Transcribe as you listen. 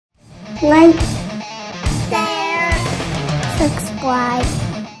Like, share, subscribe.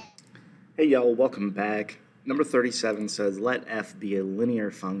 Hey y'all, welcome back. Number 37 says let f be a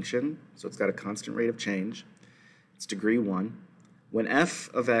linear function, so it's got a constant rate of change. It's degree 1. When f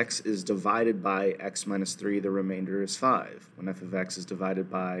of x is divided by x minus 3, the remainder is 5. When f of x is divided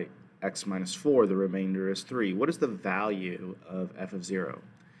by x minus 4, the remainder is 3. What is the value of f of 0?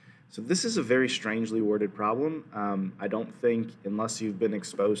 So this is a very strangely worded problem. I don't think, unless you've been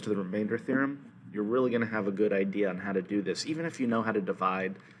exposed to the remainder theorem, you're really going to have a good idea on how to do this, even if you know how to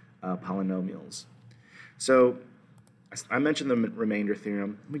divide polynomials. So I mentioned the remainder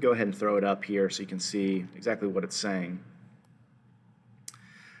theorem. Let me go ahead and throw it up here so you can see exactly what it's saying.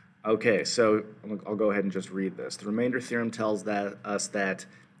 Okay, so I'll go ahead and just read this. The remainder theorem tells us that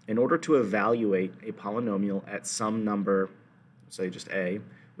in order to evaluate a polynomial at some number, say just a,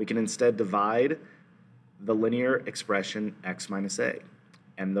 we can instead divide the linear expression x minus a.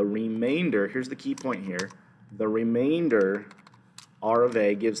 And the remainder, here's the key point here, the remainder, r of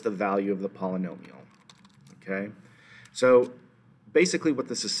a, gives the value of the polynomial. Okay? So basically what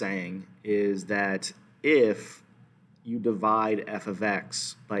this is saying is that if you divide f of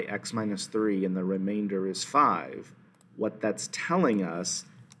x by x minus 3 and the remainder is 5, what that's telling us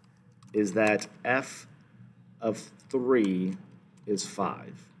is that f of 3 is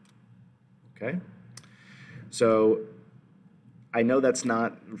 5. Okay? So I know that's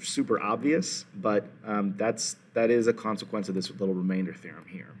not super obvious, but that is a consequence of this little remainder theorem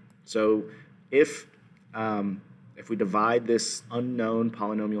here. So if we divide this unknown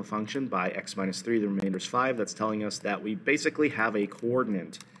polynomial function by x minus 3, the remainder is 5, that's telling us that we basically have a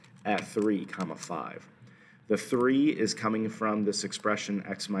coordinate at 3, 5. The 3 is coming from this expression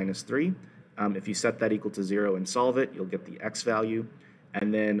x minus 3. If you set that equal to 0 and solve it, you'll get the x value,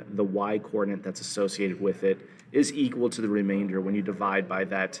 and then the y coordinate that's associated with it is equal to the remainder when you divide by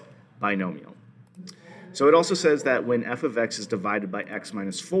that binomial. So it also says that when f of x is divided by x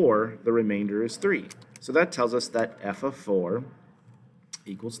minus 4, the remainder is 3. So that tells us that f of 4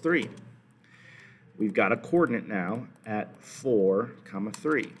 equals 3. We've got a coordinate now at 4,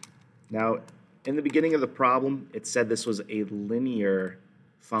 3. Now, in the beginning of the problem, it said this was a linear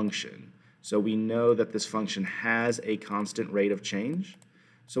function. So we know that this function has a constant rate of change.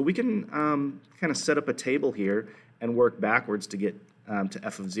 So we can kind of set up a table here and work backwards to get to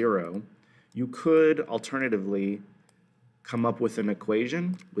f of 0. You could alternatively come up with an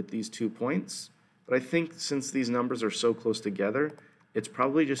equation with these 2 points, but I think since these numbers are so close together, it's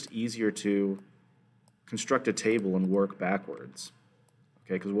probably just easier to construct a table and work backwards.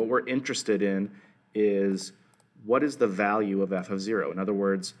 Okay, because what we're interested in is what is the value of f of 0? In other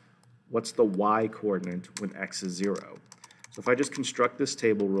words, what's the y coordinate when x is 0? So if I just construct this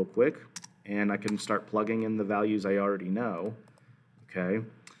table real quick, and I can start plugging in the values I already know, okay,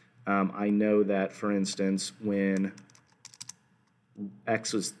 I know that, for instance, when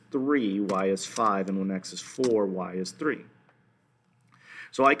x is 3, y is 5, and when x is 4, y is 3.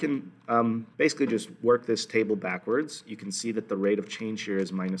 So I can basically just work this table backwards. You can see that the rate of change here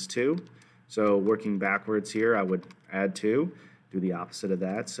is minus 2. So working backwards here, I would add 2, do the opposite of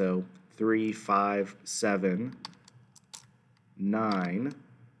that. So 3, 5, 7, 9,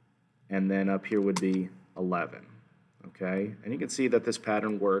 and then up here would be 11. Okay, and you can see that this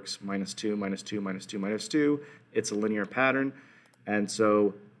pattern works, minus 2, minus 2, minus 2, minus 2. It's a linear pattern, and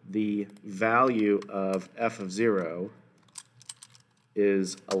so the value of f of 0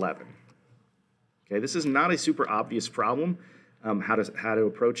 is 11. Okay, this is not a super obvious problem, how to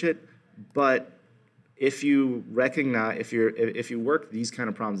approach it, but if you recognize, if you work these kind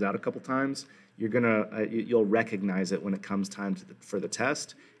of problems out a couple times, you'll recognize it when it comes time for the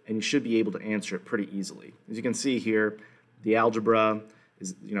test, and you should be able to answer it pretty easily. As you can see here, the algebra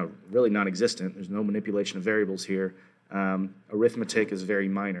is really non-existent. There's no manipulation of variables here. Arithmetic is very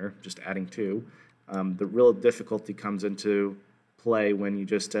minor, just adding 2. The real difficulty comes into play when you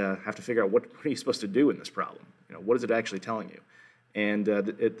just have to figure out what are you supposed to do in this problem. What is it actually telling you? And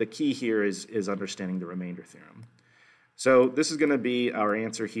the key here is understanding the remainder theorem. So this is going to be our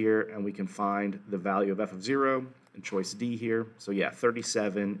answer here, and we can find the value of f of 0 in choice D here. So yeah,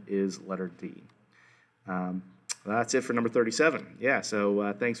 37 is letter D. That's it for number 37. Yeah,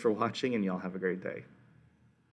 so thanks for watching, and y'all have a great day.